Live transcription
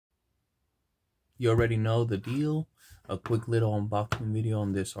You already know the deal. A quick little unboxing video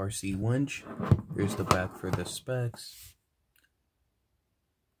on this RC winch. Here's the back for the specs.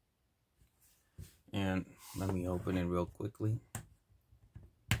 And let me open it real quickly.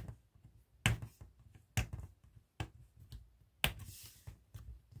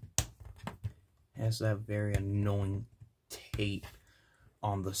 Has that very annoying tape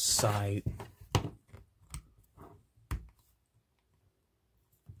on the side.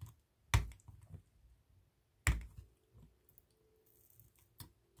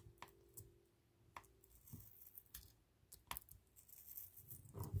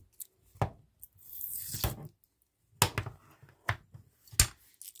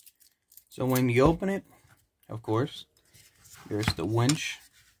 So when you open it, of course, there's the winch.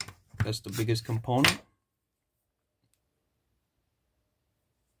 That's the biggest component.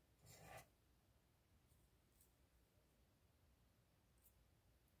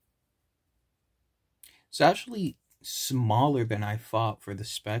 It's actually smaller than I thought for the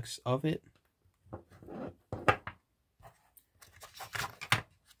specs of it.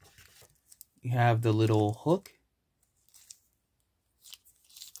 You have the little hook.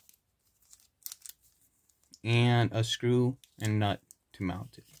 And a screw and nut to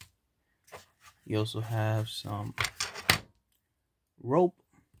mount it. You also have some rope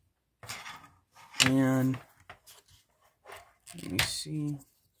and let me see,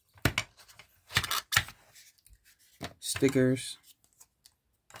 stickers,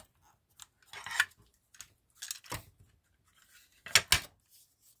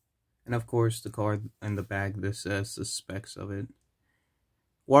 and of course the card in the bag. This says the specs of it: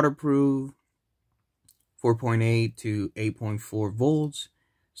 waterproof, 4.8 to 8.4 volts,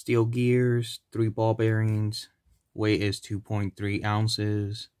 steel gears, 3 ball bearings, weight is 2.3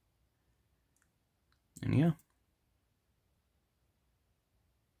 ounces, and yeah.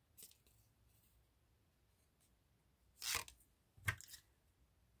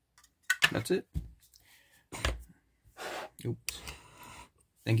 That's it. Oops.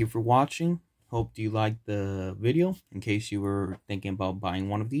 Thank you for watching. Hope you liked the video, in case you were thinking about buying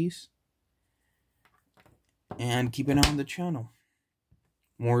one of these. And keep an eye on the channel.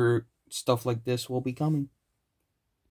 More stuff like this will be coming.